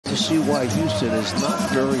to see why Houston is not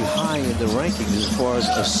very high in the rankings as far as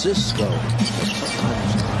assists go.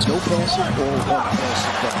 Sometimes no passing or one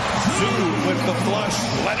passing done. Zoo with the flush,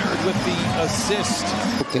 Leonard with the assist.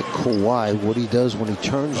 Look at Kawhi, what he does when he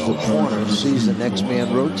turns the corner, sees the next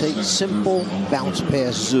man rotate, simple bounce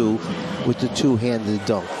pass Zoo with the two-handed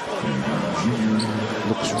dunk.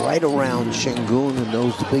 Looks right around Şengün and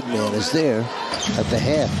knows the big man is there at the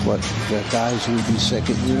half, but the guys who would be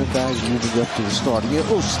second unit guys moving up to the starting unit.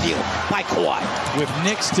 Oh, steal by Kawhi. With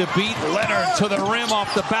Knicks to beat Leonard to the rim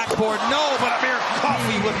off the backboard. No, but Amir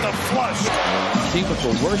Coffey with the flush. Team with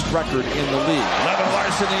the worst record in the league. Leather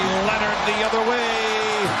larceny, Leonard the other way.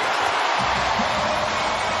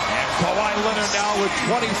 And Kawhi Leonard now with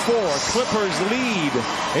 24. Clippers lead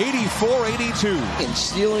 84-82. And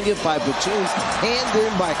stealing it by Batum, hand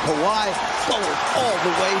in by Kawhi, going all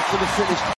the way for the finish.